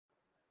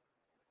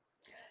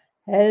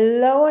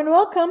Hello and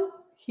welcome.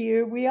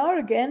 Here we are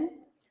again.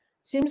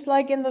 Seems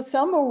like in the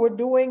summer we're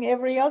doing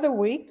every other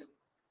week.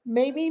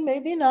 Maybe,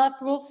 maybe not.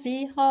 We'll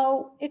see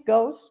how it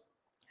goes.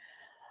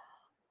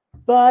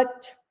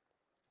 But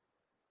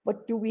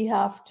what do we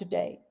have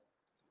today?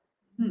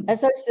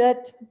 As I said,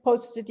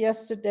 posted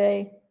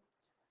yesterday,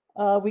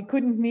 we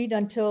couldn't meet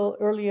until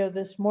earlier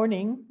this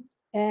morning,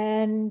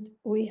 and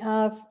we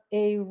have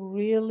a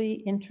really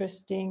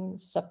interesting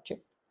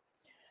subject,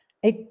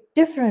 a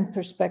different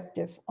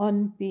perspective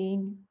on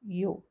being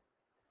you.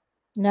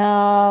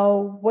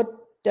 Now, what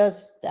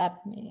does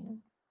that mean?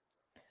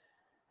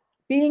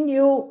 Being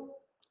you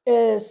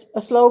is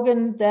a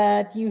slogan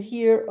that you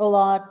hear a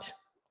lot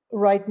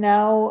right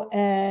now,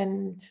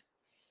 and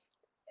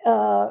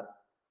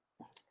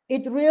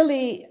it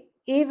really,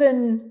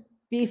 even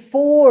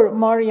before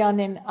Marianne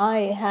and I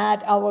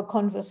had our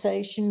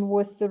conversation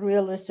with the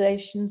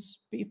realizations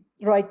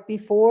right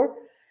before,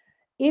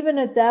 even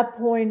at that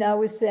point, I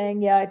was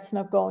saying, yeah, it's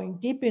not going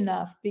deep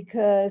enough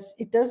because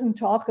it doesn't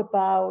talk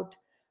about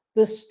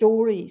the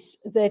stories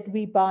that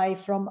we buy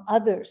from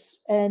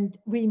others, and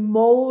we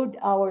mold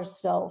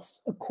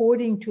ourselves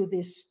according to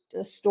these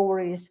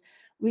stories.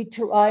 We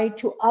try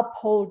to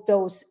uphold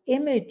those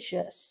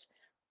images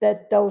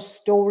that those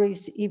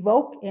stories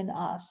evoke in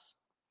us.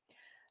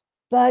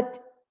 But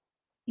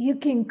you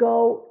can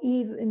go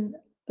even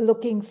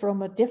looking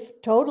from a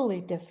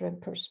totally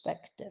different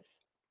perspective.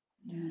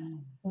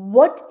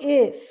 What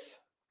if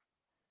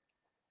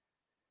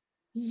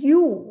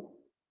you,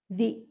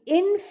 the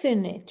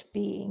infinite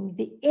being,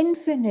 the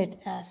infinite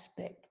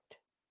aspect,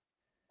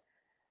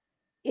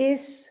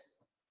 is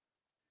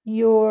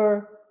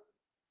your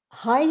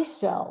high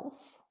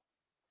self?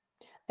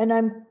 And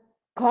I'm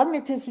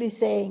cognitively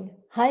saying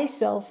high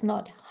self,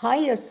 not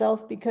higher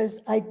self,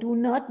 because I do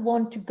not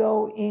want to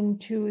go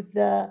into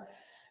the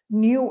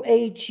new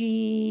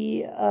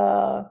agey,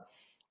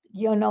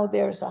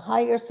 there's a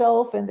higher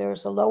self and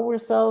there's a lower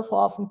self,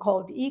 often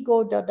called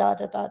ego, da, da,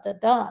 da, da, da,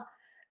 da.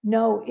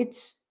 No,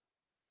 it's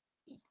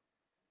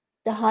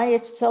the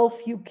highest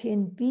self you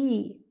can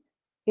be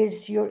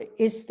is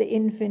the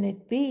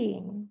infinite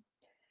being.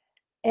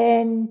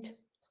 And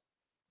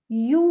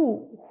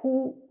you,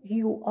 who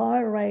you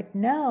are right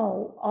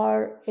now,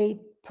 are a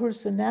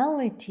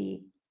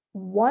personality,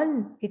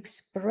 one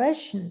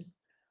expression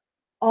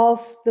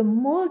of the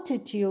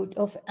multitude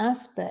of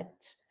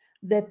aspects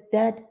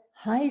that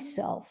high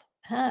self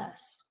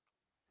has.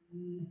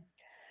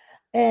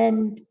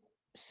 And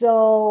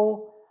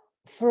so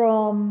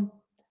from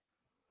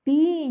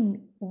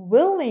being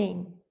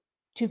willing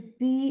to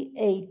be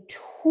a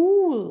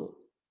tool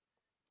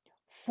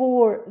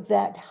for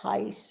that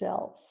high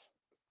self,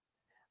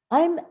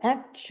 I'm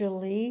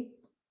actually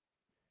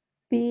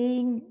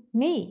being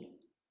me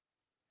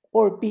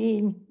or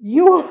being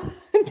you,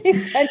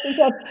 depending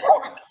on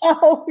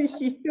how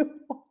you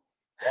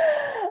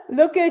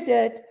look at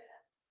it.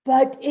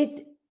 But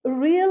it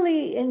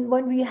really, and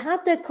when we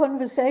had that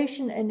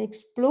conversation and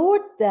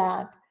explored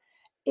that,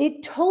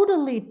 it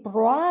totally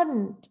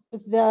broadened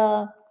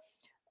the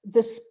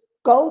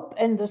scope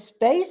and the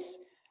space.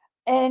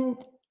 And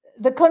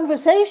the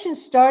conversation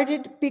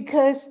started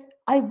because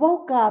I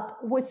woke up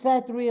with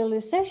that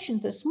realization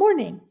this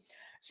morning.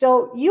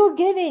 So you're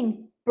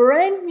getting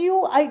brand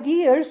new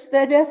ideas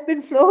that have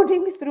been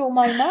floating through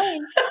my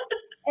mind.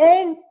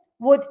 And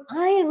what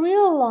I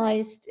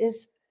realized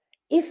is,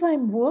 if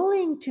I'm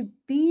willing to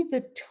be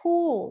the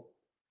tool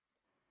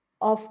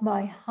of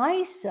my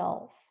high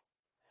self,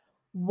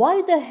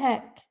 why the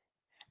heck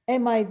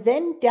am I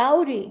then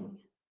doubting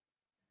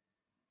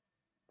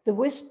the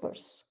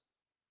whispers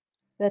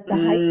that the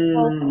high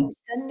self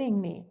is sending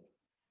me?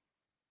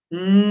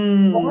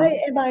 Why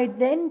am I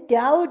then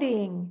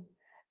doubting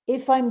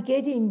if I'm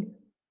getting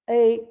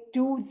a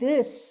do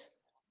this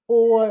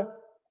or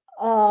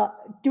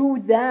do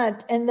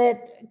that? And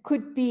that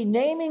could be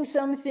naming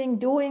something,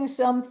 doing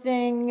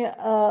something,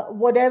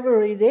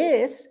 whatever it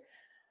is.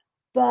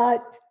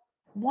 But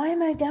why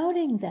am I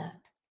doubting that?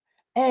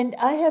 And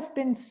I have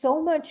been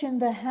so much in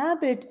the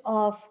habit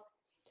of,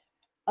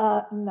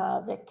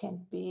 no, that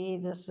can't be.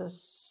 This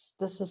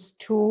is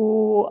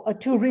too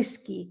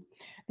risky.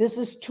 This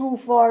is too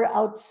far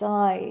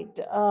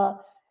outside.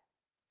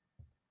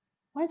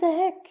 Why the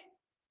heck?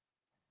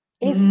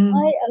 If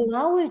I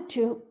allow it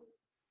to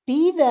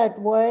be that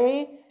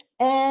way,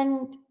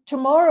 and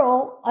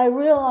tomorrow I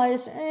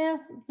realize,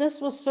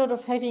 this was sort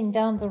of heading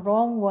down the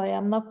wrong way.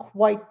 I'm not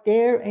quite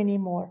there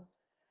anymore.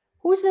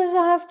 Who says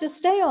I have to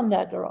stay on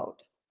that road?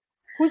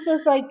 Who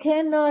says I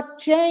cannot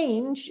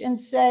change and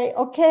say,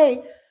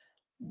 okay,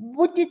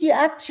 what did you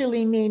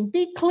actually mean?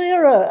 Be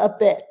clearer a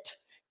bit.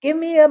 Give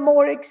me a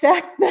more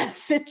exact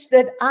message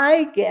that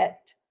I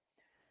get,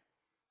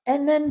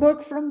 and then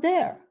work from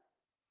there.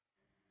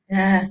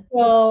 Yeah.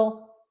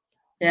 So,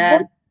 Yeah.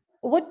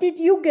 what did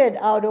you get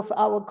out of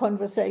our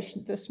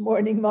conversation this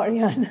morning,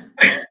 Marianne?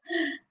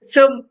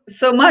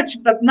 So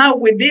much, but now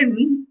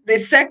within the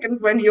second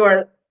when you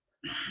are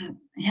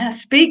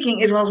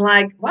speaking, it was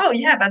like, wow,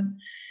 yeah, but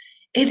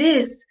it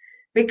is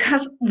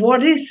because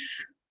what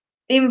is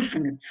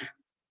infinite?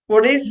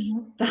 What is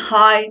the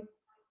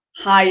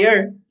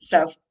higher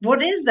self?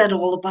 What is that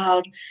all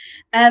about?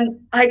 And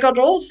I got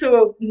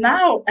also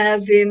now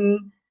as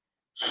in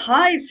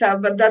high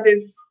self, but that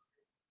is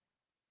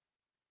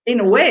in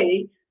a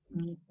way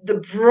the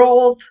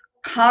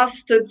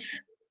broadcasted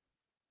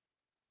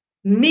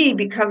me,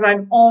 because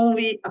I'm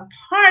only a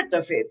part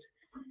of it,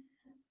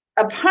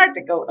 a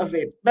particle of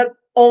it, but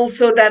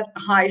also that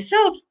high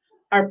self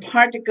are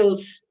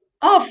particles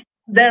of,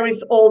 there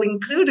is all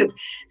included.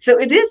 So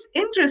it is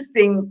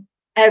interesting,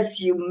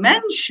 as you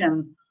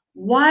mentioned,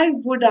 why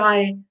would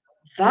I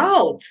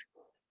doubt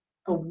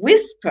a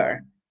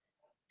whisper?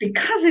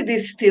 Because it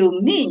is still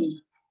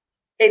me.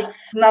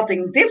 It's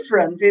nothing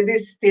different. It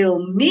is still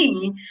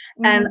me.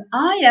 And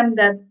I am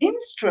that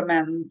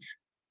instrument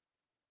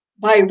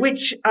by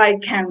which I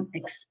can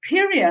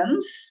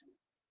experience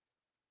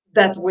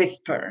that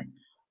whisper,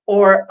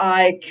 or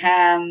I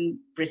can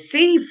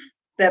receive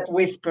that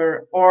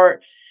whisper,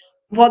 or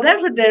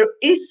whatever there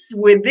is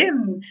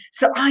within.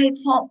 So I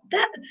thought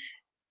that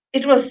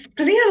it was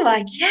clear,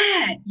 like,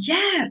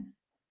 yeah,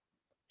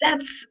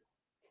 that's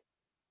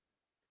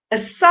a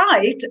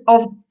side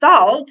of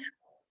doubt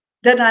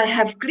that I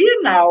have clear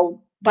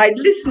now by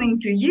listening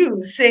to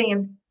you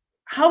saying,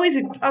 how is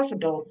it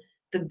possible?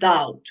 The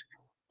doubt.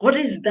 What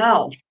is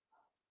doubt?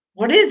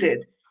 What is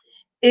it?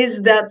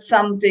 Is that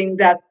something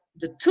that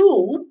the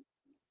tool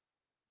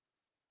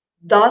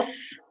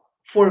does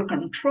for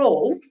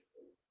control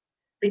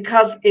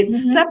because it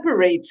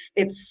separates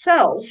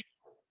itself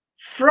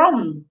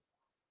from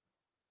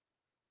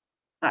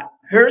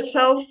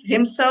herself,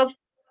 himself,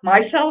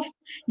 myself?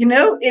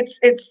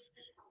 It's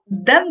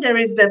then there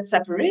is that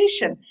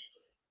separation.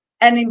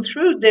 And in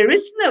truth, there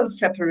is no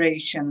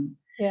separation.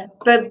 Yeah.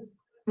 But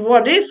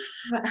what if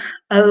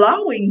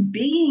allowing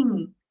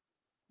being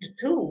the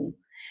tool,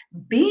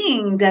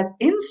 being that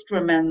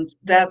instrument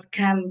that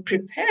can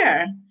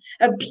prepare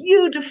a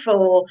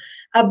beautiful,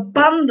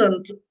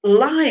 abundant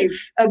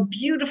life, a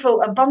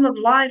beautiful, abundant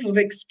life of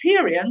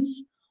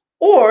experience,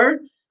 or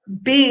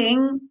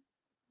being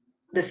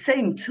the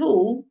same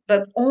tool,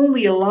 but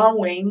only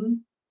allowing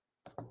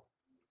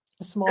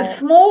a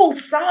small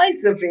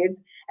size of it,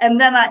 and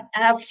then I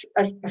have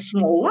a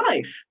small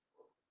life.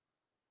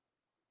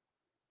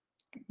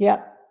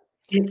 Yeah.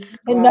 It's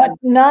and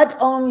not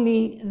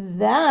only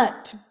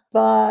that,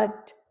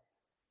 but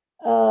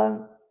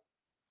the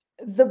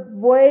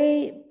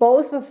way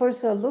both of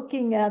us are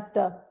looking at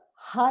the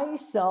high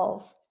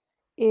self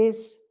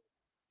is,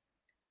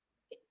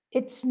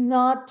 it's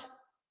not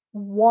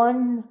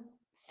one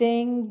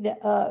thing,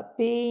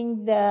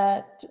 being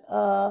that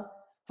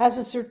has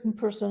a certain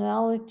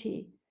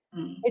personality.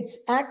 It's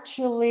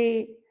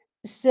actually,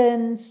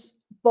 since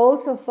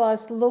both of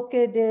us look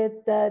at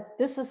it, that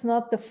this is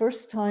not the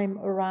first time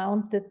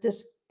around that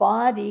this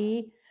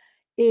body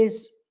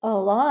is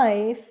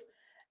alive,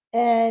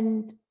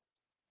 and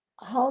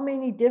how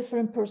many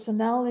different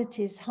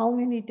personalities, how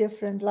many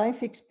different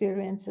life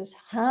experiences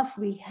have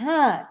we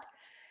had?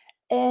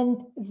 And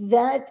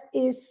that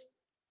is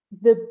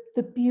the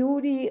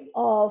beauty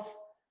of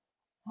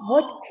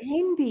what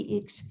can be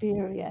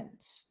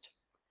experienced.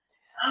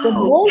 Can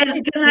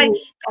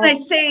I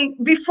say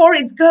before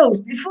it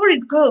goes,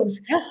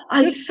 Yeah,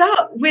 I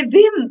saw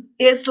within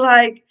is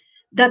like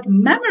that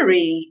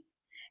memory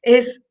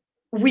is,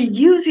 we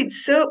use it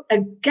so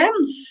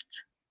against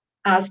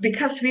us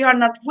because we are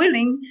not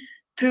willing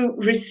to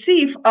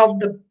receive of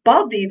the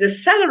body, the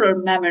cellular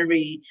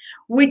memory,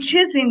 which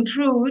is in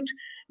truth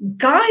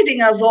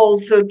guiding us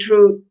also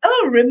through,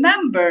 oh,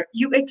 remember,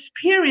 you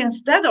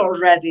experienced that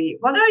already.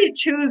 What are you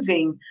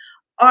choosing?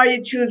 Are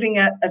you choosing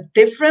a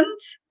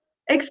different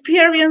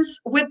experience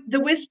with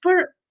the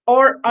whisper,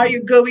 or are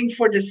you going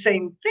for the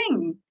same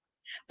thing?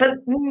 But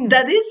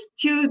that is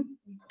to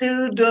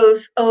do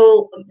those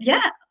all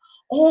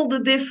the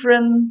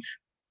different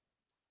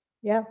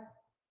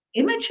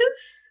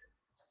images,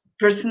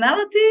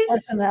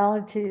 personalities,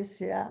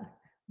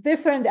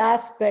 different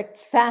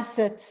aspects,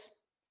 facets.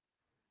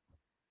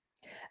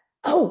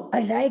 Oh, I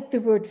like the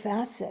word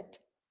facet.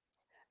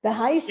 The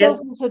high self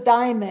is a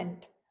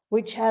diamond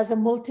which has a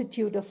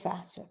multitude of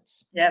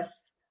facets.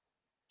 Yes.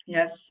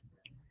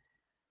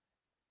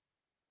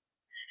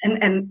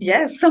 And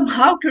yes,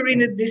 somehow,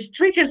 Karina, this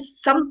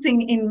triggers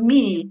something in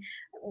me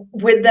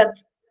with that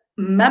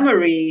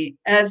memory.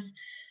 As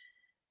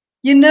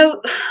you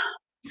know,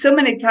 so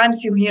many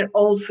times you hear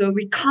also,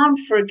 we can't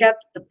forget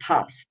the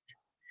past,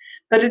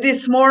 but it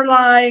is more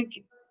like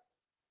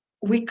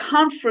we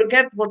can't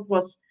forget what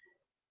was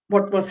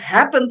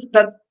happened,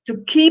 but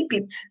to keep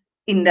it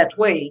in that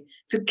way,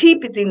 to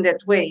keep it in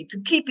that way, to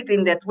keep it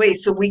in that way,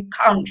 so we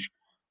can't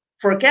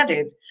forget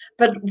it.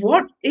 But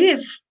what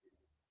if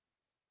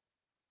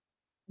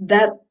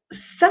that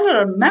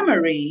cellular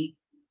memory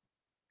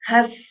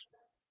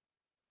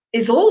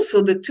is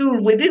also the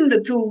tool within the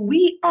tool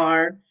we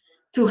are,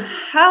 to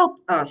help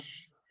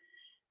us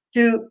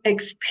to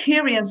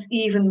experience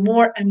even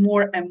more and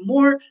more and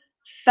more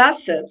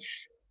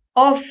facets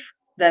of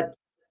that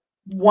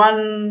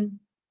one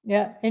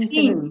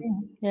team.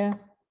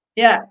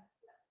 Yeah.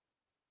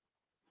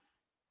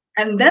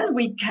 And then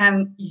we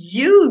can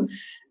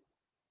use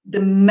the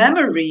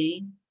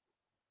memory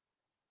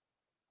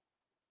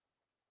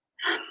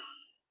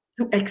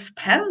to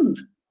expand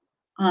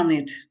on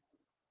it.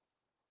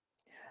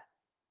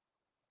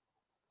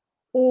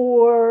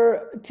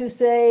 Or to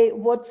say,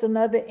 what's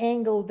another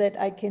angle that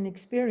I can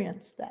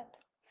experience that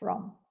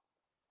from?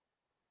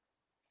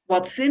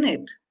 What's in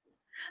it?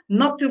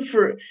 Not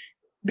to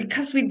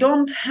because we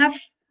don't have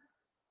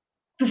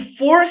to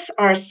force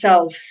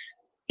ourselves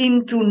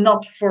into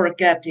not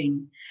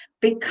forgetting,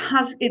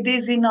 because it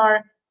is in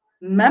our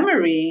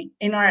memory,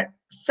 in our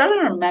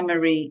cellular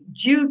memory,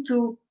 due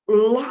to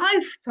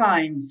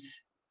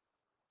lifetimes.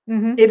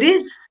 Mm-hmm. It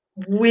is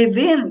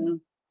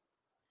within.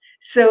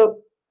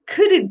 So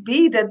could it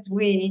be that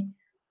we,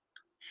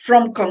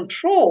 from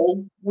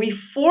control, we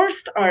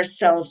forced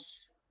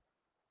ourselves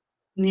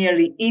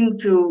nearly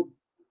into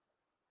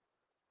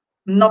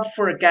not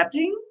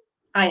forgetting?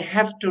 I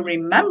have to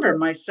remember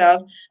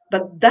myself,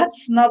 but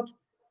that's not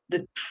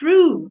the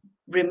true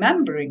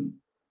remembering.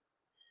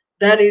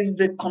 That is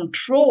the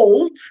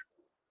controlled,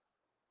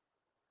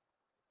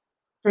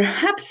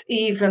 perhaps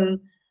even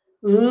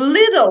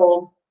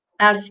little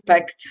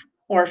aspect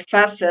or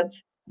facet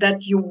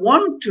that you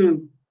want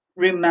to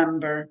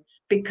remember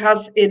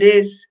because it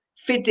is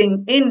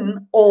fitting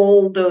in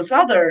all those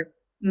other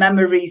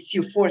memories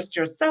you forced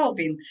yourself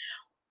in,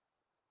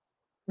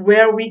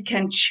 where we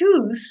can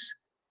choose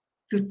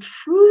to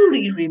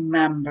truly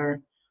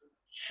remember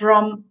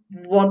from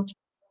what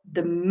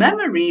the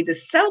memory, the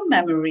cell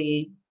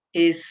memory,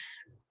 is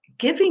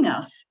giving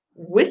us,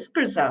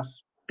 whispers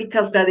us,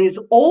 because that is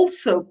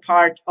also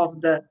part of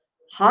the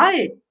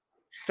high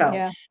self.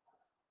 Yeah.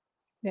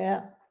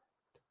 Yeah.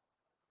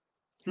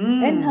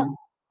 And Mm.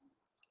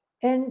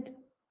 and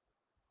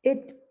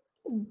it,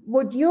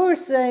 what you're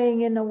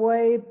saying in a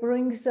way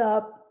brings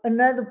up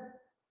another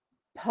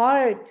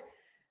part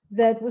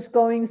that was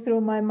going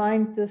through my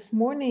mind this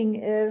morning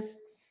is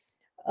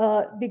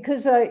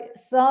because I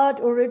thought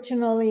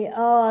originally,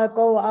 oh, I'll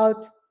go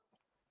out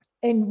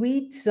and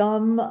weed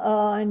some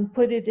and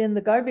put it in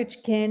the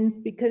garbage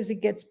can because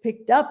it gets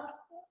picked up.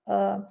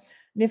 And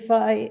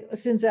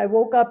since I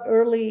woke up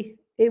early,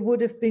 it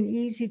would have been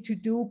easy to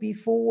do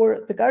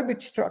before the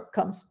garbage truck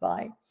comes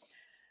by.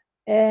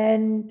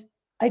 And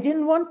I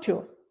didn't want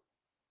to.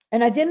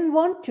 And I didn't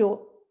want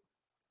to.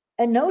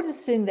 And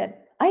noticing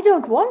that I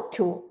don't want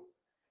to,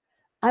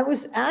 I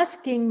was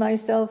asking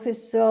myself,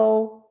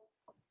 so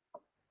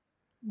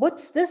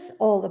what's this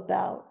all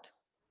about?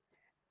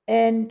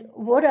 And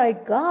what I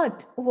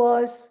got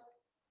was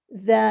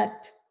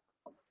that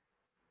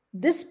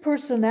this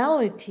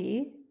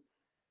personality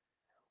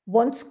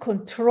wants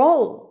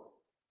control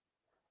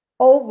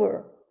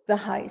over the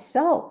high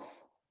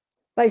self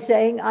by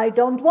saying, I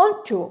don't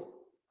want to.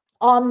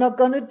 I'm not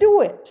going to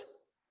do it.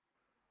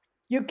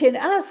 You can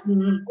ask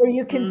or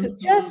you can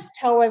suggest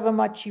however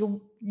much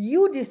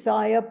you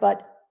desire,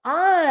 but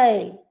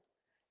I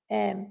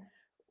am,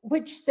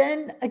 which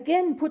then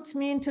again puts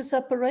me into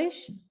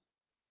separation.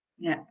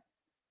 Yeah.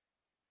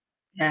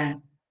 Yeah.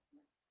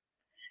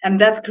 And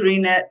that,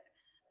 Karina,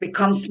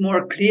 becomes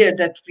more clear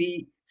that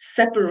we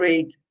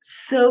separate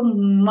so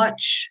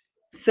much,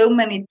 so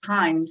many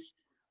times,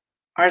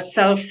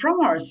 ourself from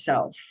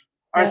ourself,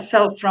 Yeah.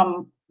 ourself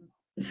from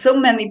so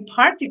many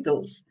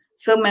particles,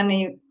 so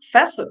many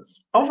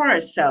facets of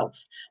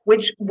ourselves,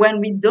 which when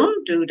we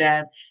don't do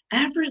that,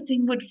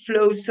 everything would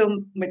flow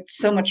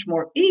so much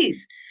more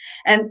ease.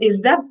 And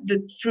is that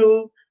the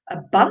true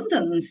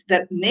abundance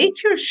that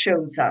nature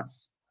shows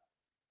us?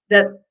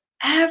 That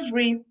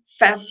every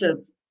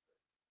facet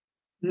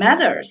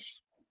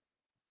matters.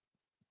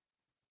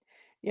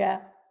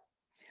 Yeah.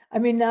 I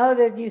mean, now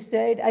that you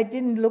say it, I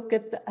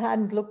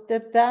hadn't looked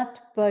at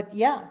that, but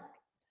yeah,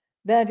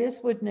 that is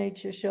what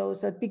nature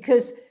shows us,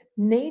 because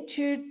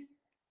nature,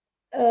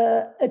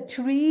 a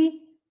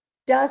tree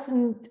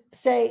doesn't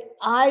say,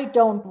 I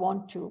don't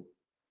want to,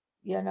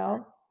 you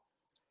know,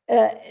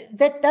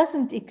 that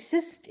doesn't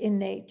exist in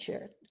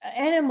nature.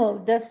 An animal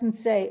doesn't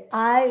say,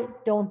 I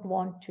don't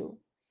want to.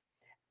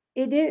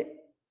 It is,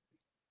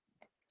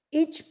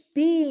 each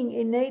being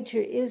in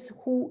nature is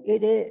who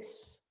it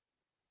is.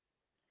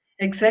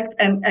 Exact.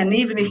 And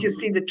even if you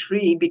see the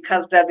tree,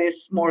 because that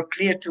is more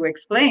clear to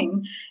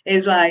explain,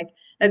 is like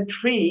a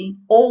tree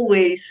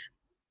always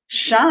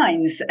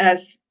shines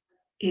as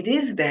it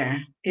is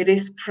there, it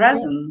is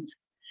present.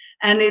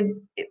 And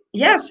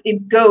yes,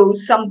 it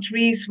goes. Some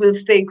trees will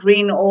stay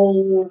green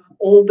all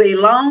day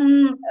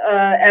long,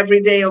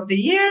 every day of the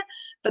year,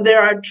 but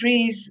there are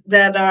trees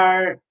that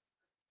are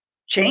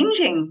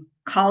changing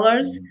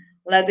colors,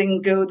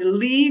 letting go the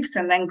leaves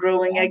and then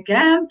growing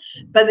again.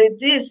 But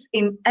it is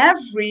in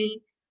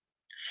every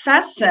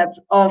facet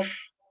of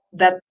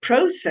that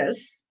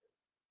process,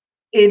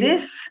 it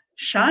is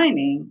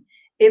shining,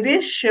 it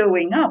is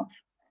showing up,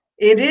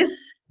 it is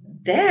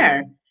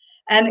there.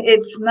 And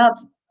it's not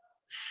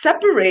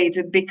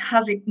separated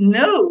because it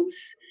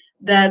knows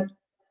that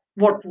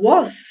what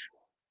was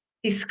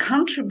is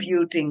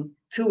contributing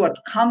to what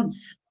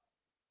comes.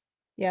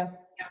 Yeah.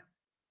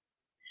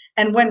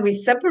 And when we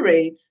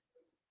separate,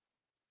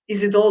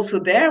 is it also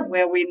there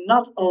where we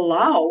not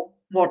allow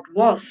what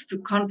was to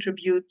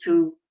contribute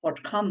to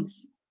what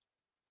comes?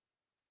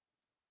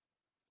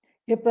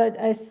 Yeah, but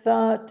I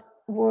thought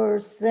we're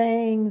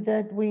saying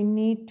that we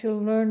need to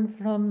learn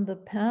from the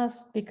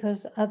past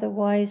because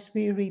otherwise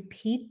we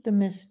repeat the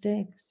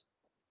mistakes.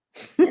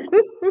 Yes.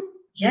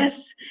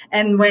 Yes.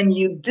 And when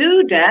you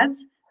do that,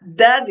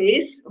 that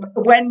is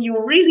when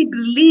you really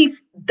believe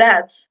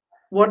that's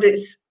what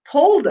is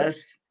told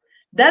us,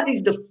 that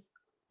is the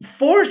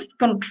forced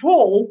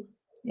control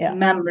Yeah.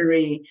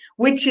 memory,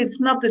 which is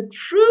not the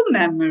true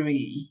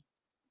memory.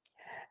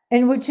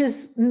 And which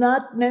is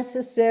not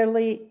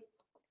necessarily,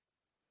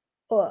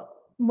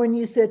 when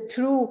you said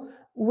true,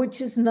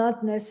 which is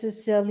not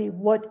necessarily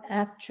what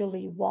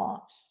actually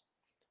was.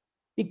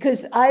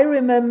 Because I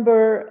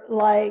remember,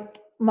 like,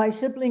 my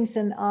siblings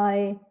and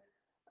I,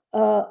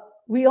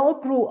 we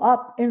all grew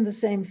up in the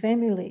same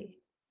family.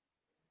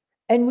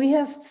 And we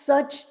have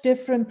such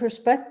different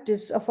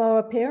perspectives of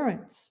our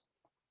parents.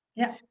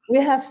 Yeah. We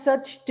have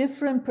such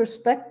different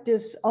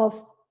perspectives of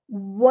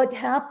what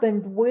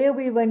happened, where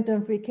we went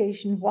on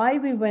vacation, why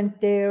we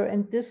went there,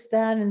 and this,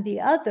 that, and the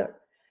other.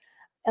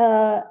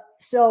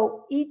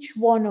 So each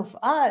one of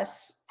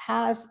us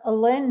has a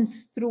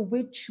lens through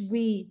which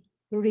we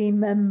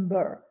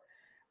remember,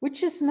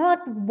 which is not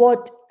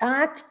what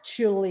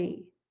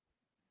actually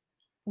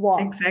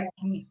was.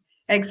 Exactly.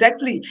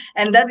 Exactly.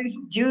 And that is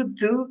due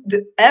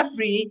to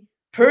every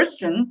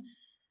person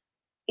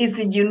is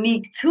a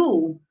unique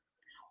tool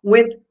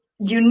with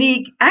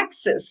unique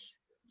access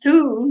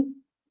to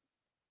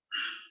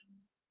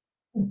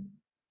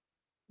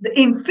the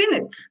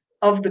infinite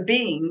of the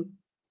being.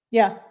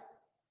 Yeah.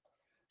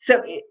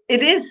 So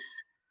it is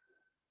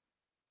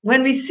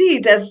when we see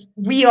it as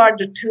we are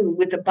the tool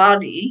with the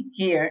body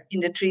here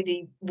in the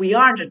 3D, we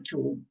are the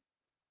tool.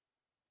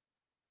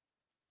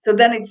 So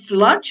then it's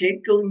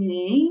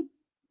logically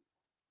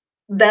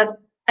that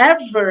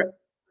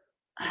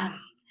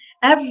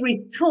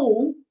every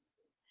tool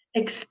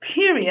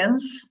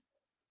experience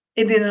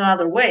it in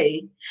another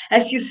way.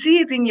 As you see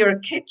it in your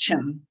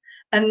kitchen,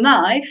 a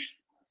knife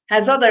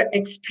has other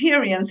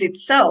experience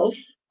itself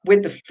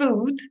with the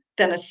food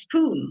than a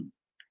spoon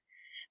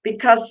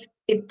because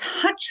it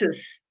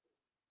touches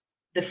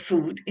the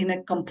food in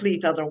a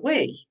complete other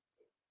way.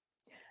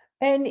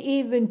 And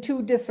even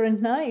two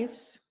different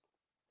knives,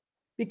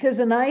 because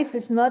a knife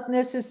is not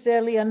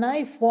necessarily a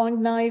knife.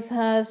 One knife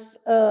has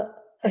a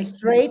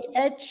straight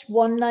edge,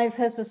 one knife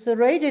has a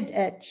serrated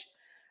edge.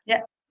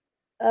 Yeah.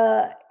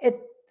 It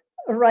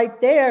right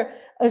there,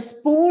 a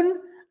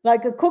spoon,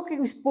 like a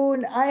cooking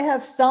spoon, I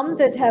have some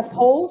that have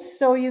holes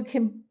so you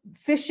can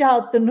fish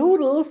out the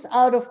noodles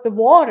out of the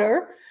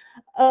water.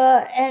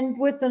 And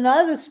with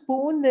another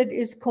spoon that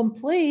is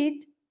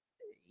complete,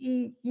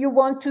 you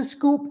want to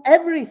scoop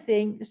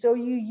everything. So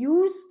you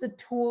use the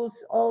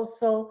tools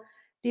also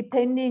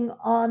depending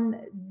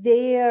on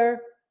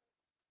their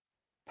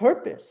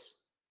purpose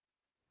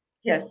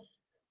Yes.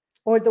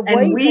 or the way And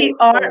they we serve.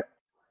 are,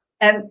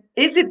 and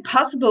is it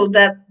possible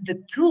that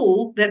the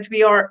tool that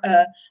we are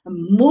a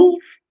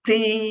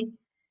multi,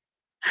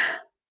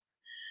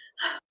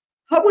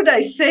 how would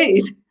I say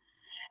it,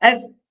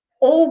 as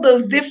all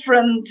those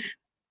different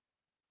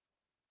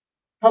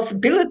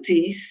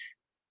possibilities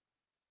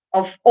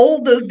of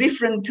all those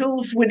different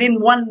tools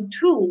within one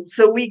tool.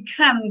 So we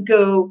can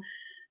go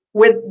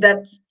with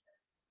that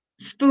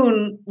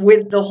spoon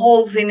with the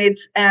holes in it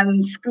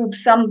and scoop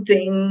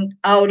something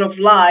out of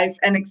life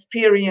and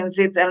experience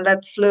it and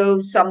let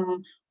flow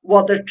some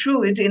water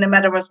through it in a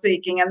matter of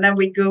speaking. And then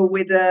we go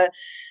with a,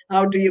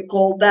 how do you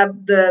call that,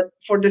 the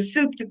for the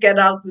soup to get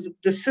out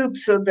the soup,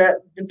 so the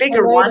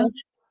bigger Serrated. one,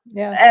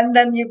 Yeah. and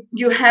then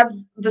you have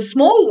the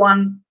small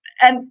one,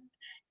 and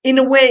in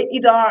a way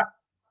it are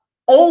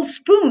all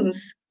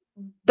spoons,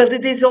 but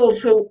it is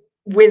also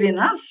within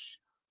us.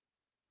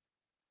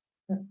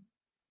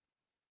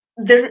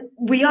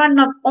 We are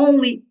not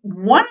only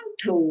one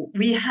tool,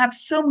 we have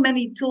so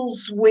many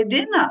tools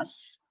within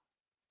us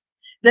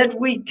that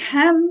we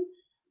can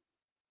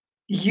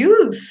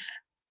use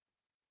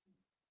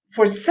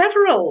for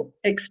several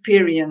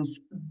experience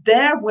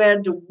there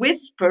where the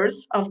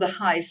whispers of the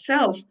high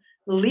self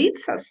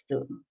leads us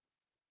to.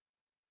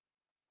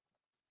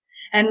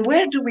 And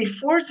where do we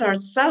force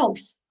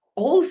ourselves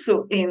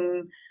also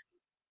in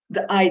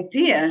the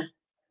idea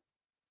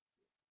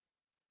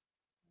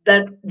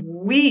that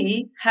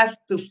we have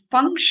to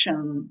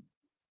function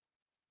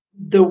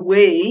the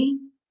way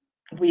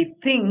we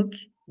think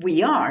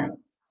we are,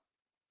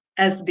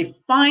 as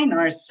define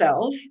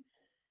ourselves.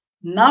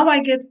 Now I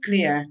get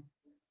clear.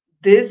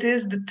 This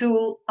is the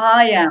tool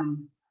I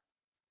am.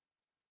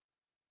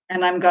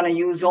 And I'm going to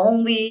use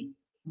only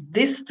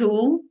this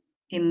tool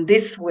in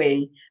this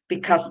way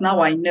because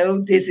now I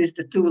know this is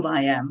the tool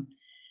I am.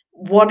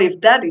 What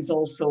if that is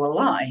also a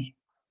lie?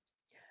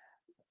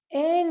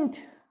 And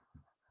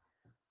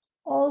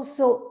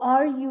also,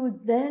 are you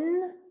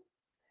then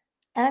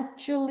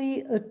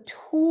actually a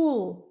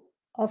tool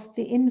of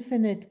the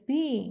infinite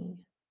being?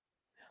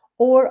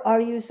 Or are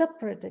you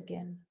separate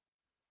again?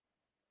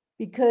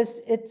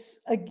 because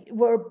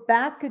we're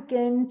back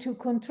again to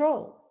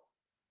control.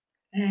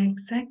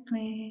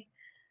 Exactly.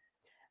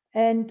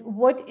 And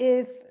what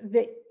if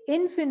the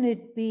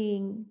infinite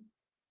being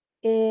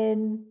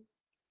in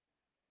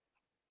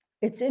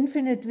its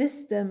infinite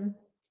wisdom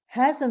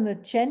has an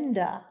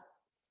agenda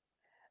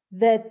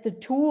that the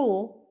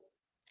tool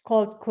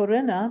called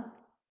Corinna,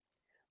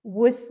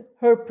 with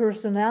her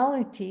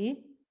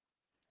personality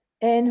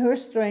and her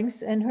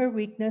strengths and her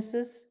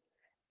weaknesses,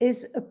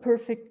 is a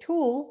perfect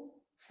tool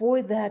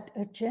for that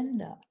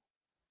agenda?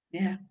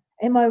 Yeah.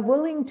 Am I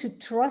willing to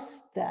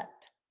trust that?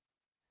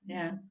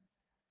 Yeah.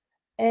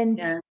 And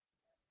Yeah.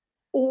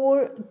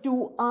 or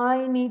do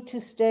I need to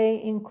stay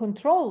in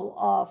control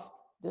of,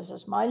 this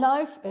is my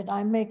life and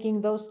I'm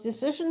making those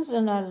decisions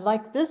and I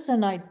like this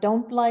and I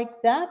don't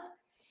like that,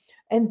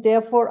 and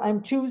therefore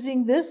I'm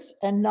choosing this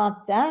and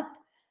not that?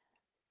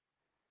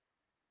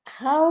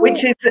 How?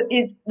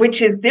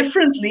 Which is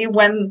differently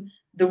when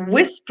the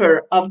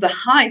whisper of the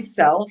high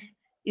self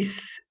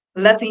is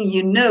letting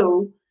you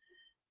know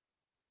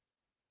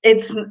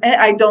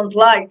I don't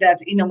like that.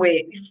 In a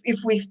way,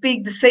 if we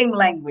speak the same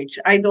language,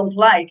 I don't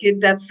like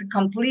it. That's a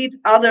complete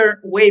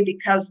other way,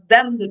 because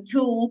then the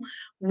tool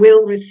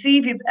will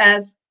receive it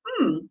as,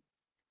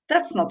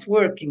 that's not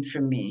working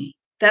for me.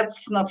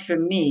 That's not for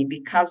me,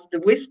 because the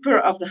whisper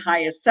of the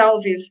higher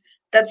self is,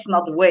 that's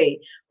not the way.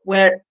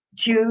 Where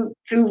to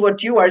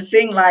what you are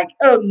saying, like,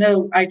 oh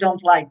no, I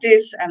don't like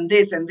this and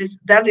this and this,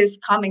 that is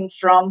coming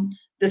from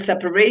the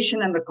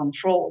separation and the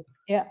control.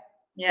 Yeah.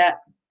 Yeah.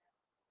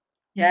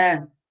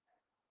 Yeah.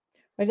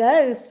 But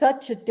that is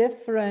such a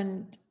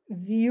different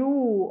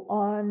view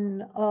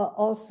on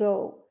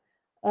also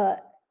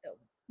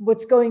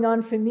what's going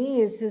on for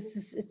me is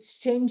it's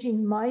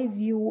changing my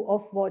view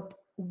of what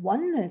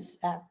oneness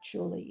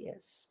actually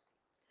is.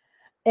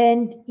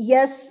 And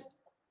yes,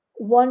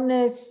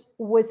 oneness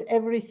with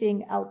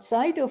everything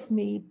outside of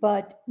me,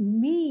 but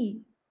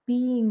me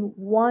being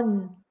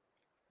one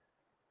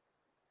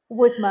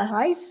with my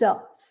high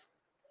self,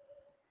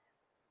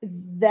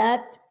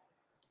 that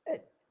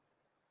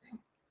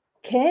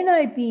can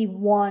I be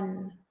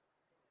one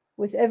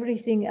with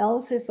everything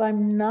else if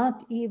I'm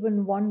not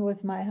even one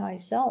with my high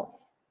self?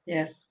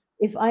 Yes.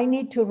 If I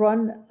need to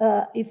run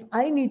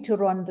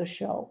the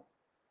show.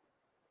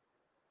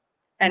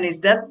 And is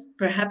that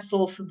perhaps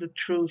also the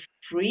true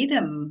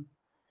freedom?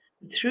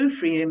 The true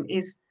freedom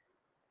is,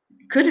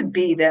 could it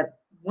be that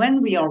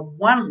when we are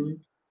one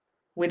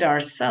with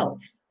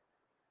ourselves,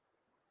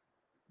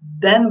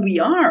 then we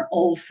are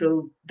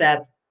also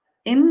that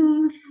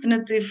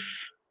infinitive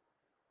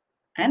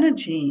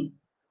energy?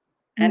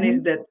 And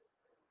is that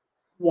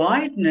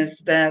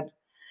wideness, that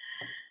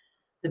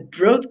the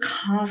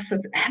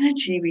broadcasted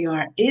energy we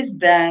are, is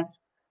that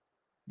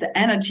the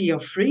energy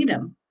of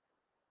freedom?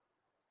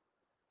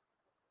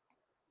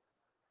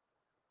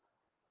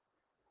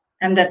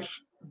 And that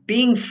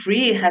being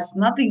free has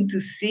nothing to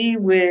see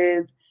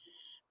with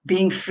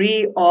being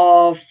free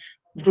of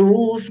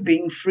rules,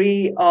 being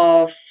free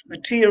of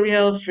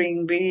material,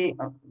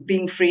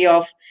 being free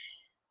of.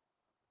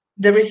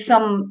 There is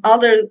some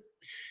other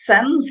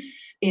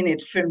sense in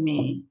it for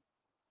me.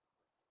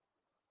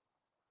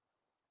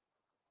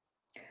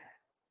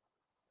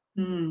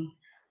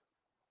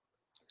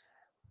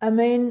 I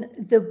mean,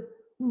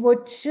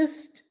 what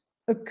just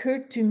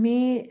occurred to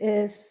me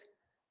is,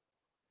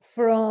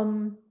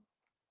 from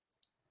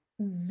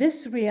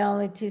this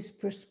reality's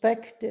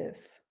perspective,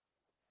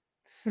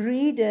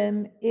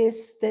 freedom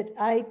is that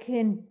I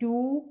can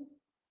do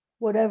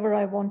whatever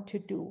I want to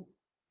do.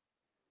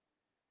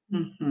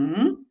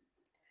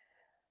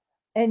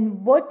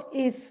 And what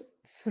if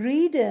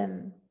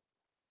freedom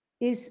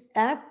is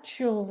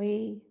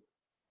actually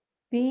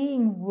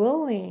being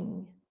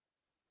willing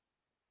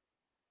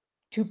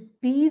to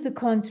be the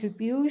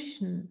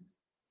contribution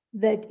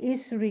that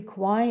is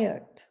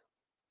required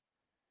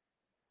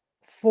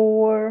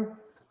for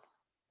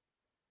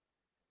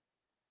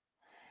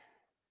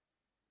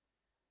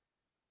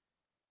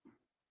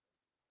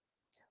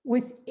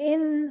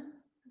within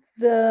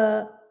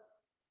the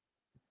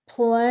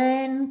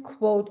plan,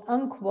 quote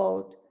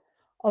unquote,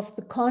 of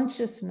the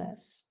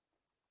consciousness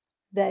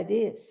that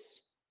is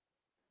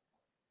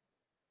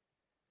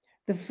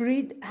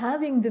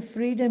having the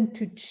freedom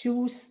to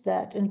choose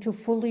that and to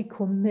fully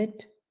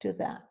commit to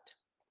that,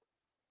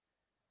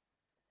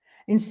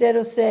 instead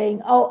of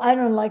saying, oh, I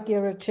don't like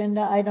your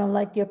agenda, I don't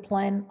like your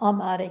plan, I'm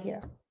out of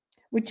here,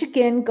 which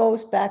again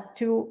goes back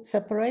to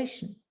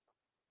separation.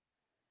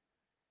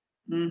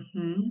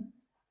 And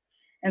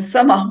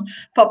somehow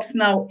pops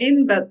now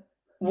in, but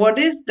what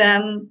is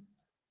then,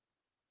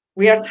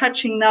 we are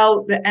touching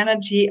now the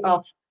energy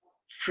of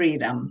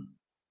freedom.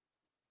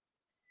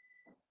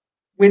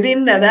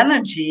 Within that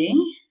energy,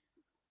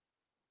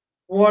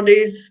 what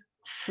is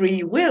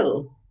free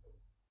will?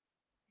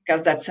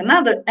 Because that's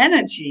another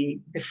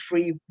energy, the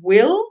free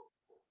will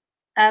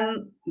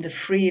and the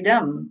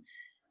freedom.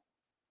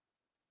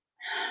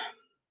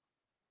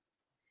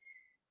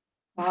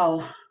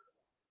 Wow.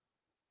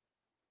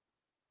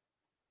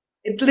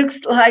 It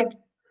looks like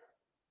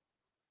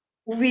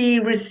we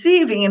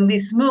receiving in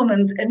this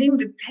moment an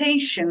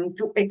invitation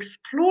to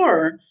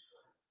explore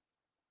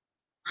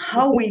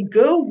how we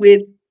go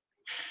with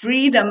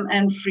freedom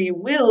and free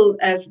will.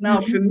 As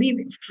now for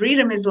me,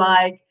 freedom is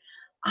like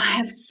I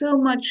have so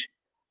much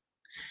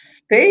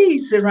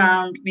space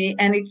around me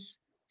and it's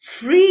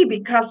free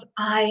because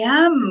I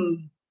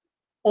am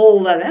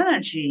all that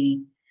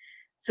energy.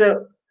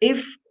 So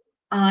if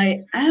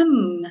I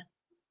am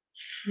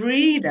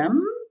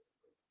freedom,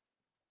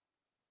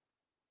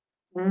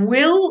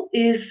 will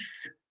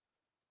is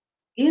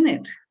in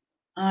it.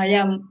 I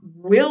am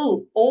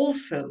will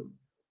also.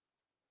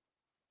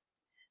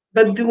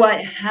 But do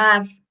I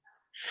have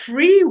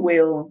free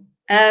will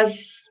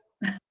as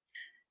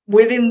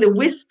within the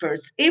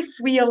whispers? If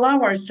we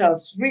allow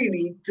ourselves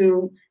really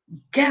to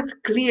get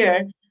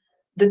clear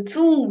the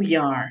tool we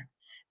are,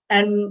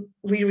 and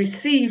we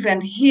receive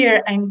and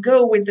hear and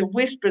go with the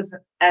whispers,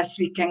 as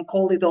we can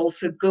call it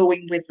also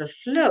going with the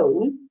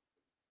flow,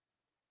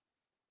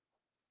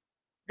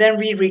 then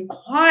we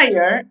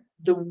require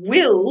the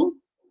will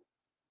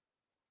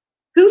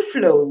to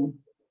flow,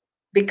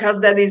 because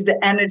that is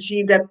the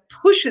energy that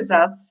pushes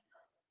us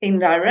in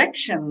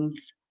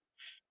directions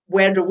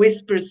where the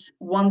whispers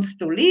wants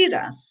to lead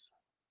us.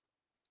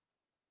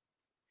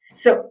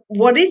 So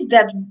what is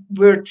that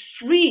word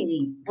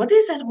free? What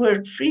is that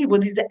word free?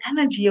 What is the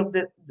energy of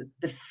the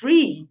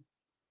free?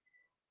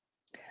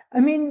 I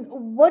mean,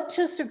 what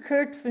just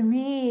occurred for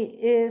me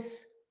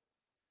is,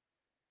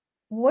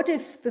 what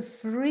if the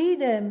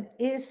freedom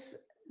is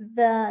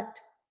that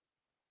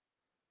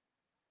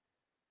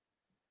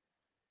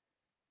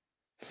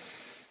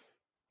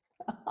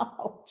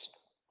ouch.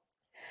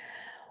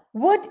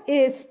 What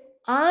if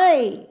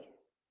I,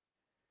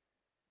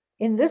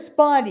 in this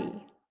body,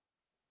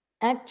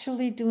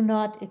 actually do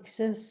not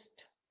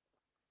exist?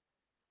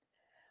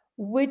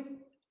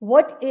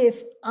 What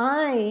if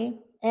I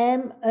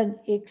am an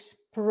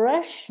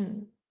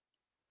expression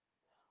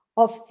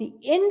of the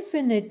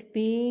infinite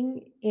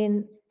being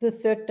in the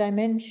third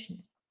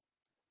dimension?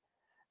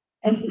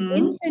 And the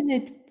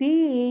infinite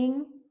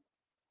being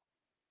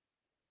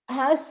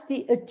has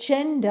the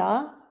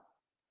agenda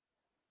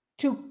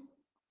to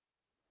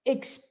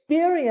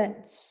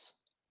experience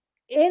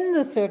in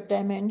the third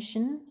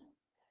dimension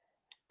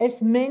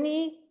as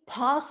many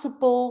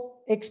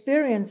possible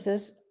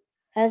experiences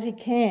as he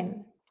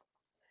can.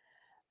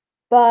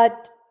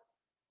 But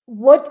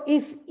what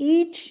if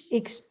each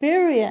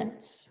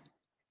experience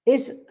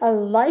is a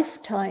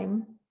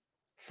lifetime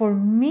for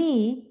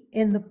me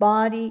in the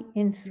body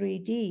in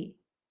 3D?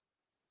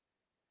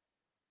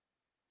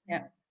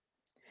 Yeah.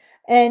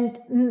 And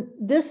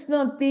this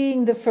not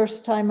being the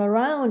first time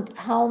around,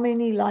 how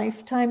many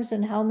lifetimes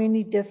and how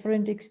many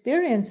different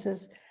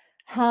experiences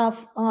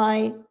have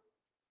I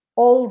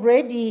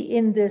already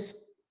in this,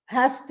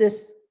 has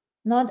this,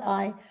 not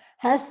I,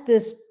 has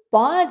this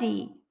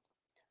body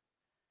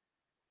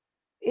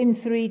in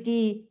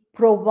 3D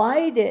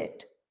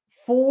provided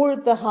for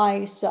the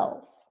high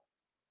self?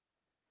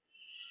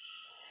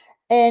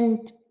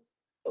 And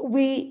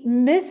we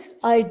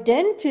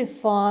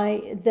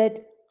misidentify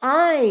that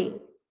I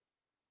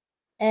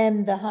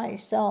am the high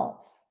self.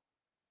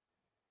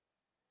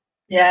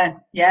 Yeah,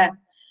 yeah,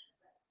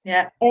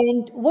 yeah.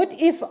 And what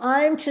if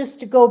I'm, just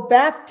to go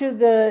back to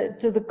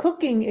the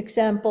cooking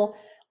example,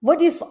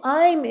 what if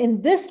I'm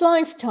in this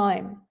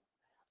lifetime,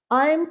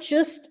 I'm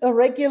just a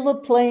regular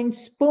plain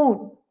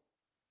spoon?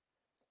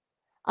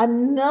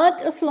 I'm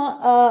not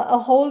a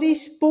holy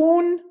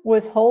spoon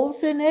with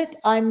holes in it.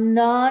 I'm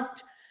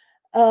not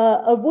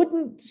a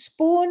wooden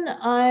spoon.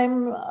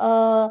 I'm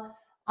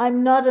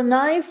not a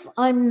knife.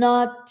 I'm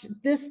not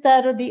this,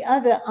 that, or the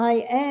other.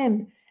 I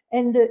am.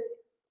 And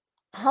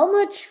how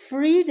much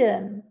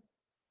freedom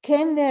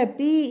can there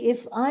be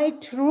if I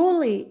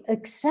truly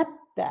accept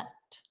that?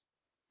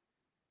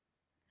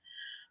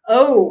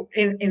 Oh,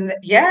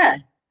 yeah,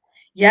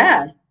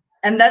 yeah.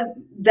 And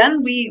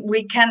then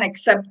we can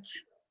accept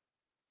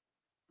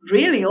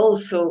really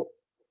also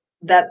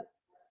that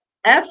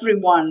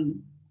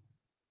everyone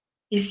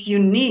is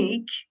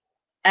unique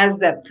as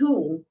that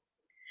tool.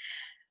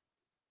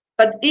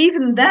 But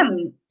even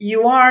then,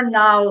 you are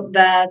now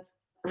that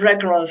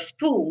regular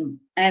spoon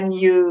and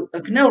you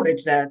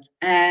acknowledge that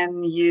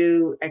and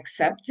you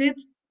accept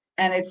it.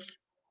 And it's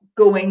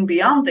going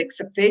beyond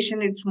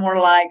acceptation. It's more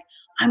like,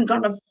 I'm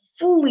going to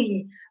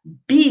fully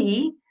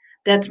be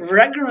that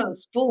regular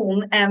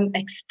spoon and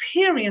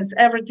experience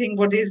everything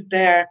what is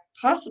there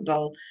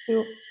possible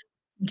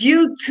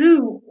due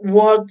to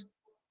what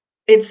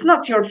it's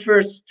not your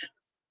first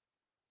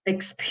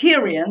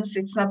experience,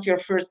 it's not your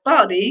first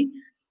body.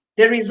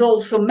 There is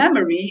also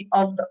memory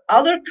of the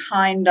other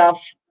kind of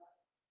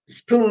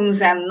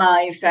spoons and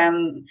knives.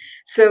 And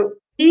so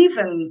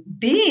even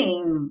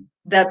being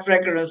that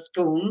regular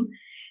spoon,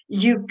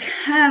 you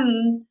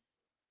can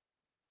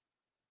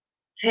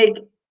take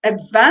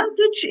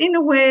advantage in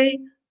a way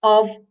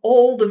of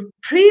all the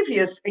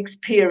previous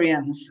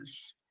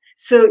experiences.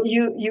 So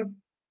it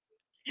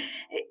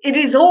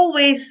is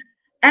always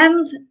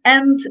and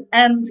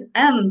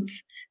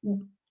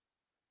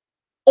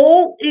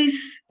all is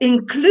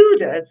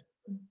included,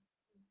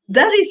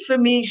 that is for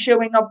me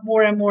showing up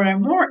more and more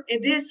and more.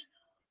 It is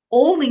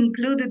all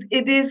included.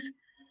 It is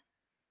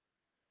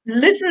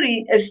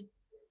literally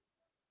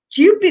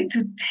stupid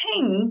to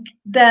think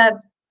that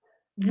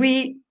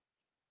we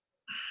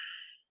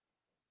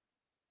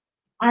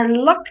are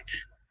locked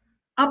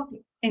up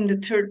in the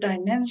third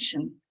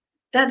dimension.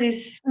 That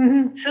is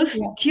so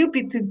Yeah.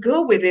 stupid to go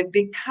with it,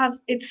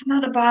 because it's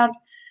not about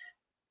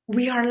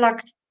we are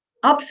locked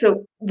up. So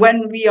when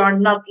we are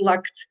not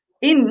locked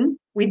in,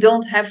 we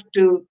don't have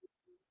to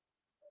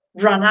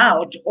run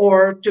out or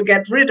to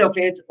get rid of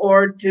it or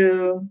to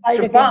Fight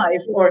against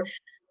survive, it. or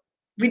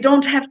we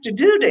don't have to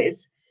do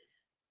this.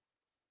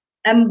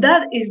 And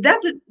that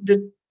the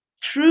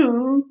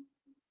true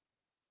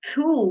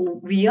tool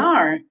we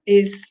are,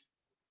 is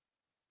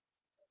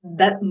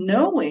that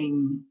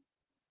knowing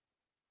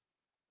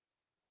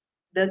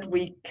that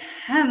we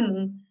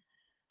can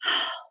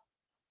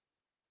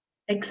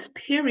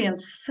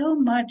experience so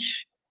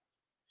much,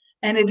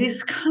 and it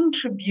is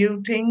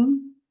contributing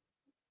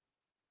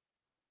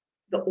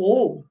the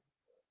all,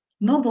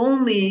 not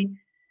only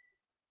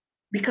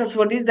because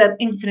what is that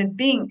infinite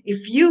being?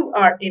 If you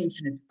are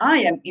infinite, I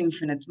am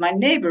infinite, my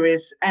neighbor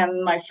is,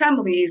 and my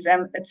family is,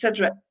 and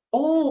etc.,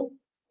 all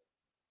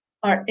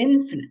are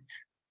infinite,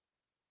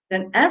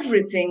 then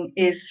everything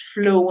is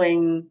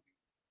flowing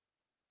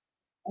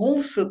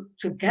also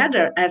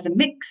together as a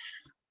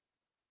mix.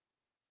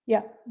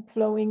 Yeah,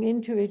 flowing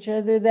into each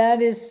other.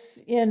 That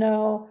is,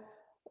 But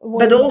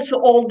when also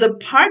all the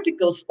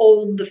particles,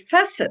 all the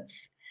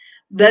facets.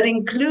 That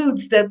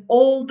includes that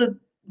all the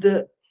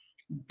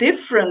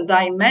different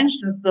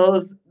dimensions,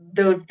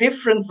 those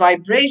different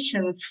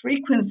vibrations,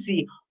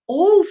 frequency,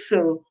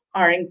 also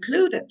are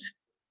included.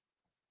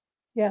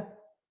 yeah.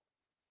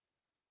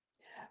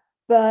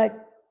 But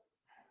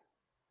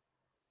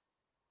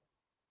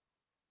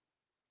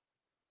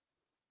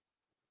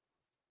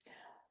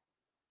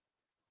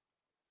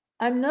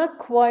I'm not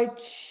quite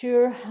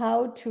sure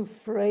how to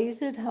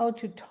phrase it, how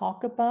to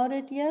talk about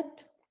it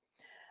yet.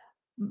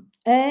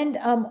 And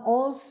I'm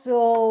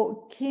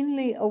also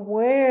keenly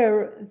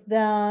aware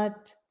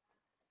that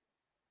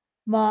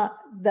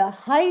the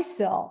high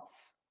self,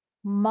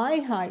 my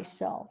high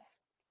self,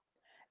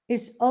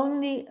 is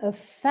only a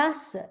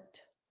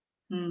facet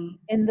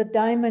in the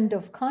diamond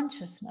of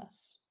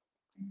consciousness.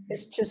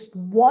 It's just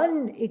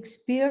one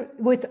experience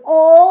with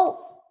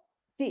all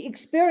the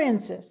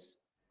experiences.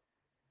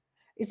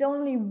 It's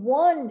only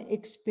one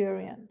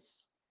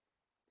experience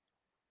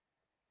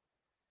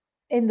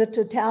in the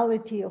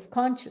totality of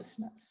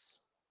consciousness.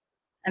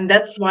 And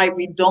that's why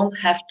we don't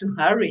have to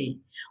hurry.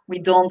 We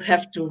don't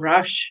have to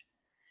rush,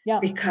 Yeah.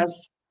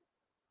 because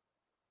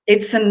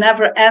it's a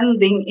never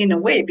ending, in a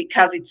way,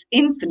 because it's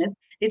infinite.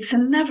 It's a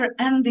never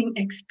ending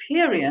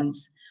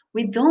experience.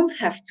 We don't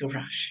have to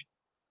rush.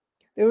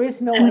 There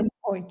is no And end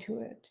point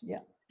to it.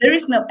 Yeah. there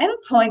is no end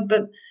point,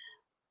 but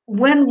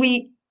when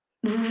we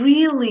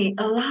really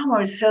allow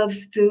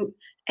ourselves to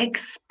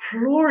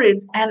explore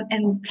it and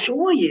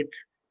enjoy it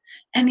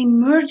and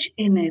emerge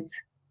in it,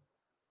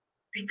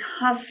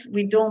 because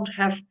we don't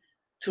have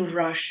to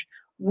rush,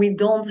 we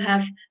don't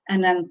have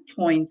an end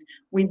point,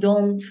 we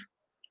don't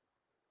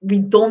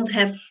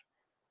have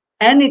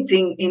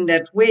anything in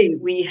that way.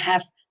 We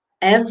have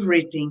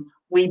everything.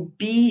 We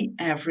be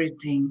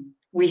everything.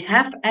 We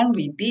have and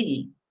we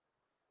be.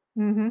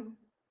 Mm-hmm.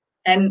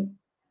 And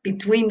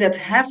between that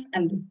have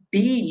and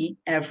be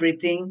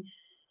everything,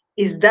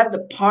 is that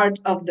the part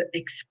of the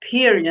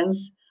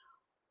experience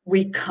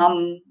we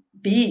come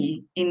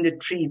be in the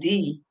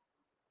 3D.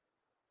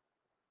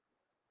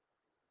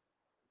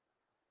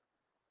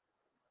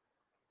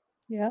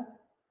 Yeah.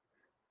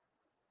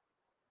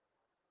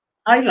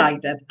 I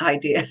like that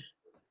idea.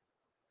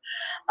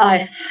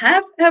 I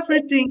have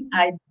everything,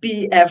 I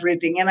be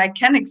everything, and I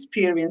can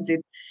experience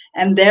it.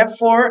 And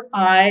therefore,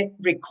 I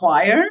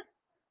require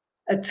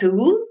a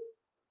tool,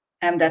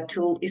 and that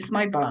tool is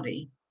my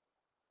body.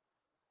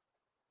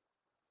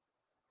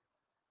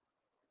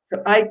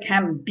 So I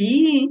can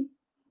be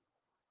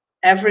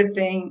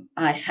everything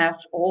I have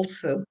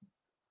also.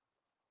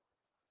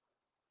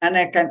 And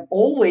I can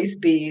always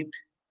be it,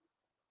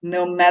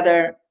 no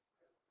matter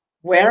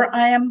where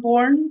I am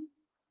born,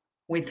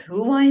 with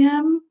who I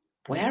am,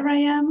 where I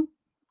am,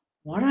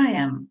 what I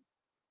am.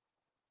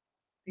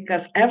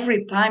 Because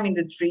every time in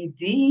the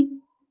 3D,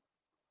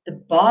 the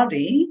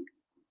body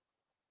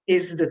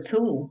is the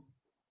tool.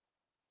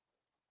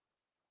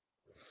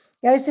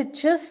 Yeah. Is it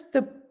just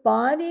the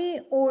body,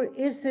 or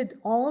is it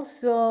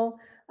also,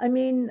 I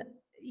mean,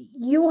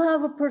 you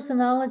have a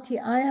personality,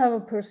 I have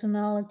a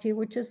personality,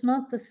 which is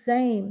not the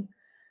same.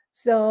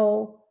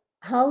 So,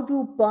 how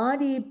do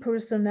body,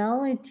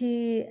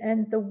 personality,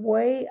 and the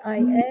way I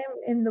am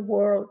in the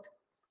world,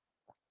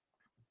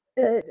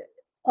 uh,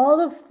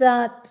 all of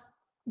that,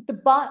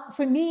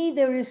 for me,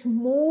 there is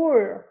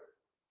more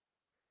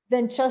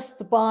than just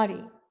the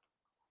body.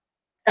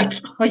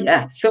 Oh,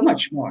 yeah, so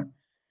much more.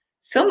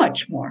 So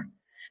much more.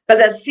 But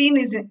as seen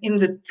is in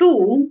the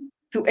tool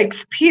to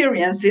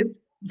experience it,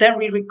 then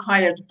we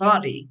require the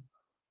body.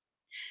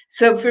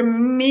 So for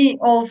me,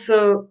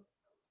 also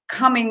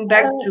coming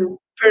back to Does it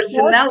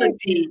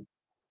personality.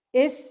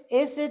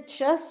 is it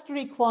just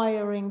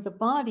requiring the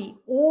body,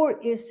 or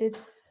is it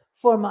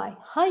for my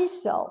high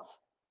self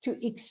to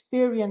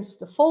experience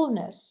the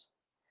fullness?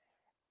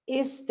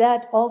 Is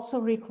that also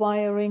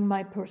requiring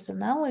my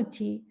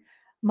personality,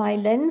 my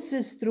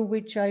lenses through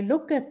which I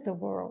look at the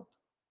world?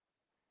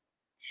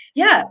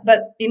 Yeah,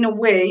 but in a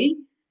way,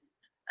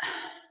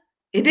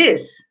 it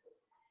is.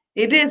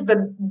 It is, but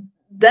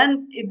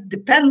then it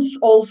depends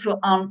also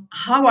on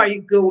how are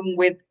you going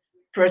with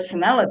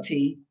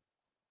personality.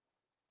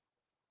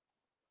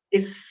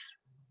 Is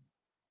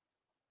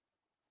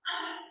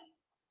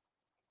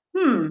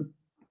hmm,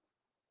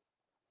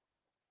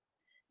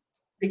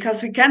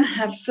 because we can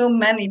have so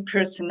many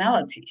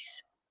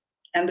personalities,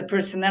 and the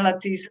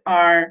personalities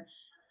are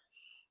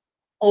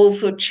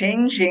also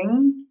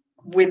changing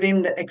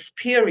within the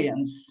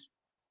experience,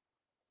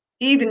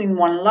 even in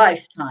one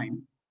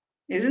lifetime,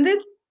 isn't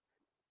it?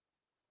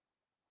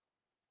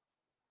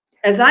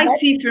 As I That's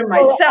see for where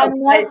myself,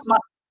 I'm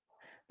not.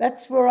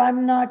 That's where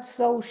I'm not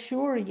so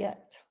sure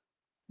yet.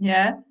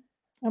 yeah.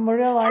 I'm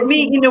For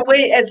me, realizing. in a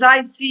way, as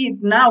I see it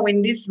now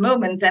in this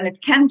moment, and it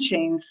can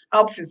change,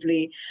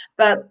 obviously,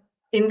 but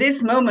in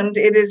this moment,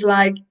 it is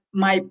like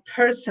my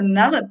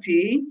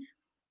personality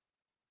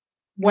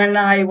when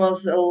I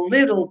was a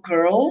little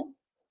girl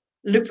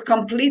looked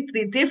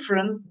completely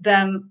different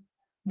than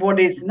what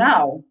is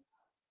now.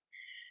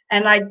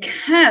 And I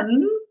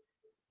can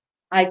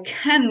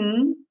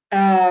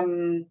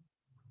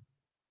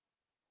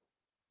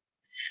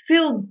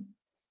still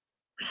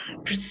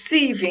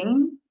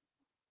perceiving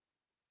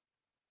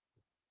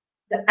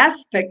the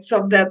aspects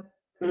of that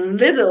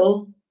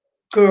little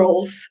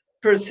girl's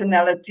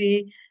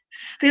personality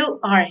still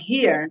are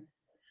here,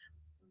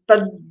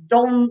 but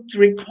don't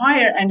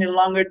require any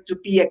longer to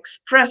be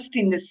expressed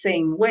in the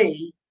same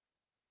way.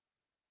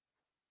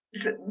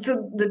 So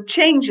the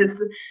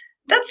changes,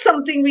 that's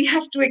something we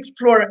have to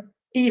explore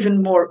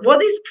even more.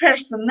 What is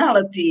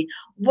personality?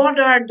 What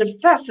are the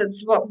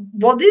facets?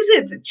 What is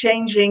it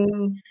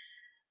changing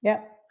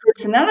Yeah.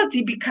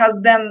 personality? Because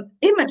then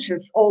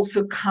images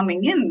also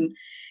coming in.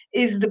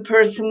 Is the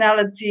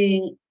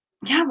personality,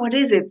 yeah, what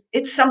is it?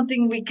 It's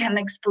something we can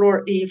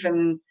explore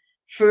even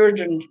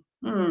further.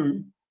 Hmm.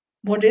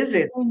 What is So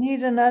it? we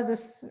need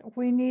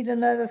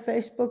another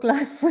Facebook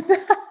Live for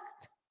that.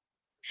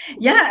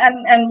 Yeah,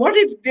 and what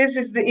if this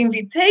is the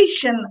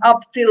invitation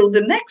up till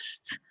the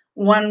next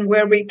one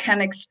where we can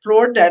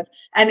explore that?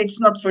 And it's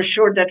not for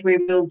sure that we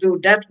will do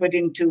that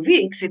within 2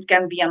 weeks. It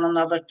can be on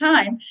another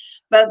time.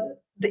 But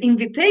the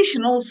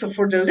invitation also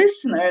for the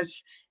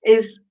listeners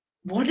is,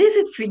 what is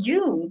it for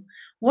you?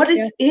 What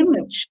Yeah. is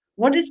image?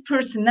 What is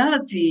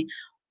personality?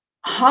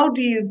 How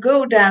do you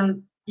go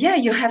then? Yeah,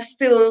 you have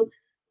still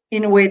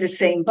in a way the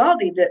same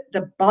body.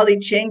 The body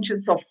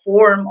changes of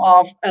form,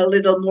 of a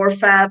little more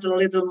fat, a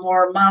little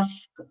more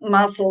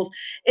muscles.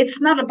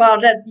 It's not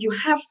about that. You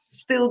have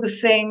still the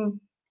same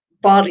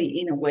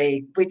body in a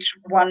way, which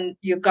one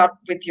you got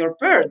with your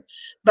birth,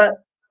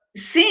 but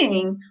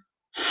seeing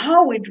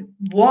how it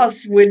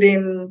was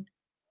within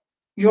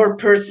your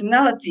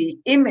personality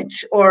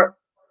image, or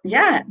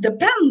yeah,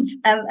 depends,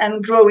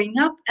 and growing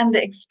up and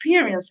the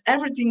experience,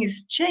 everything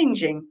is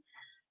changing.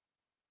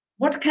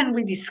 What can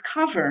we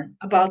discover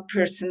about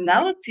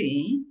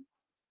personality,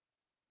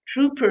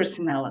 true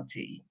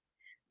personality?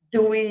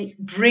 Do we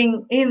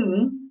bring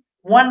in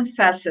one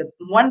facet,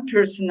 one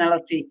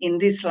personality in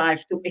this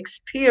life to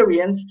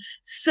experience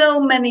so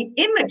many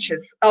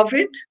images of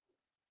it?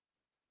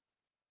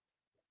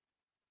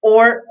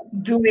 Or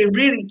do we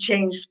really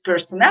change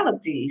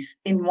personalities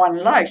in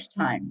one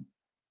lifetime?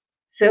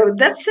 So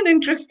that's an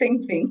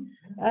interesting thing.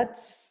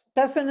 That's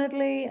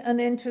definitely an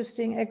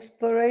interesting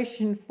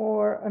exploration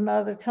for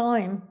another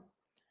time.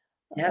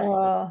 Yes.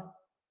 Uh,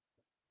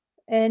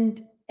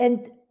 and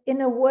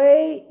in a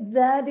way,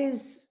 that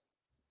is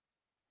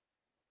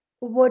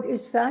what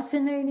is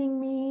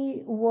fascinating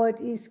me, what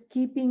is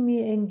keeping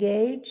me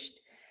engaged,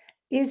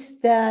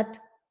 is that,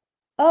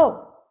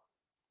 oh,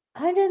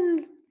 I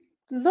didn't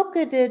look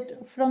at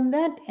it from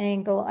that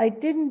angle. I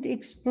didn't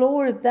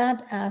explore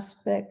that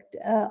aspect.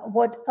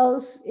 What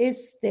else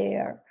is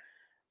there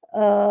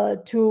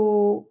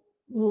to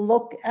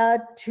look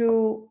at,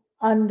 to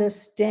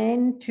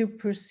understand, to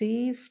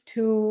perceive,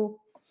 to,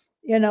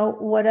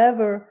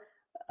 whatever?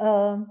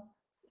 Um,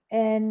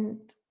 and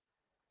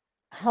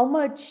how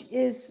much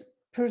is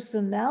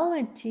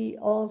personality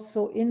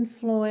also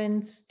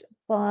influenced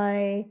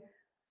by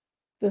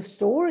the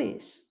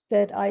stories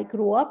that I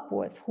grew up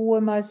with? Who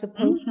am I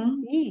supposed to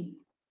Mm-hmm. be?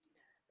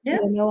 Yeah.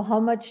 How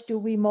much do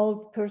we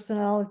mold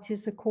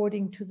personalities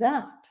according to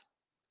that?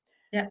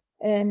 Yeah.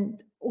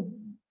 And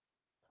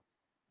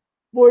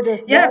where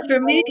does Yeah, that for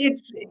me go?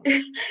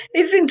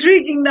 it's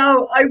intriguing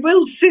now. I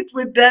will sit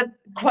with that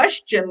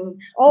question.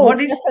 Oh,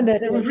 What is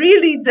definitely.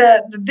 really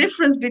the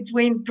difference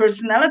between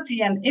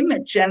personality and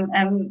image,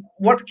 and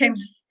what came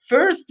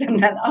first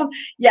and then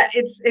yeah,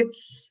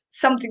 it's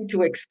something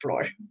to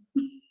explore.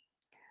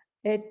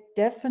 It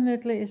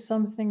definitely is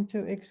something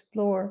to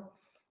explore.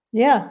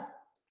 Yeah.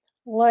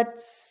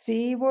 Let's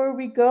see where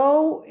we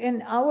go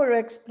in our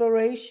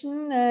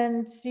exploration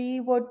and see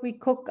what we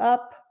cook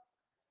up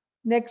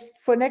next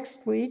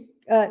week.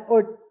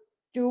 Or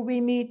do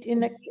we meet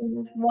in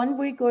 1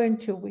 week or in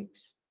 2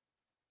 weeks?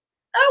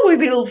 Oh,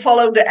 we will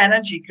follow the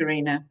energy,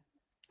 Karina.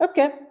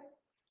 Okay.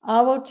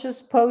 I will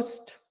just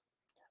post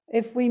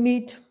if we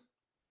meet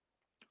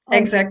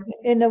Exactly.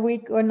 in a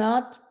week or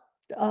not.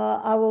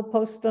 I will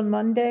post on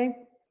Monday.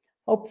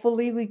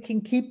 Hopefully, we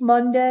can keep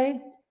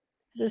Monday.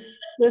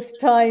 This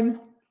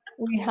time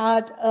we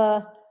had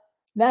a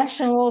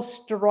national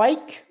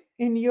strike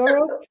in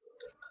Europe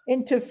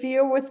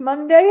interfere with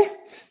Monday.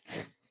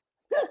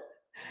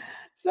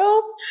 So,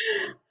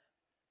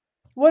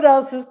 what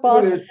else is We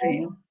will see.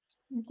 possible?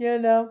 You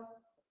know,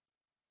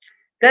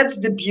 That's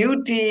the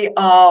beauty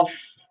of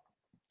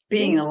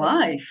being being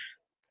alive.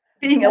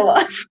 Being yeah,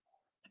 alive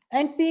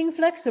and being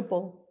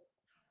flexible,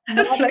 and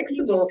not being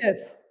flexible.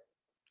 stiff.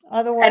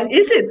 Otherwise, And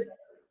is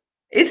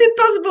it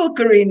possible,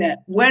 Karina,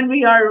 when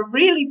we are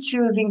really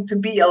choosing to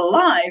be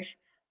alive,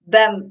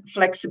 then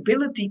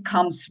flexibility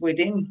comes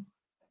within?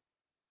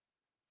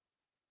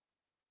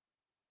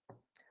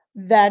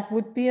 that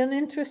would be an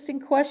interesting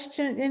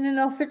question in and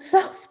of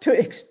itself to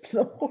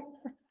explore.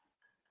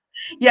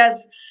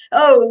 Yes.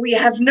 Oh, we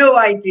have no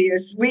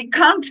ideas. We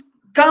can't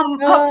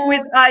come up Uh,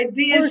 with we're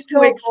ideas to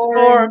so explore.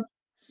 boring.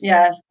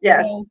 Yes,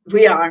 Yeah. yes,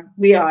 we are.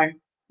 We are.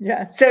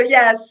 Yes. So,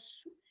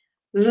 yes,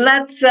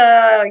 let's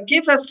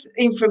give us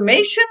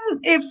information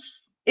if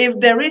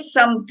there is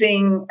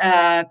something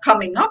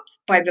coming up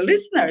by the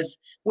listeners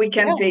we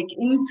can Yeah. take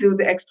into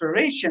the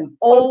exploration.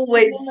 Post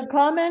it in the Always,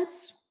 comments,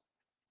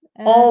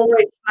 and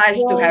always nice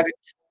to have we'll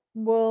it.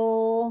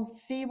 we'll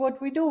see what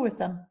we do with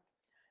them.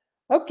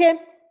 Okay.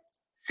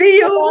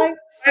 See Bye you. bye. Bye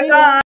See ya. bye.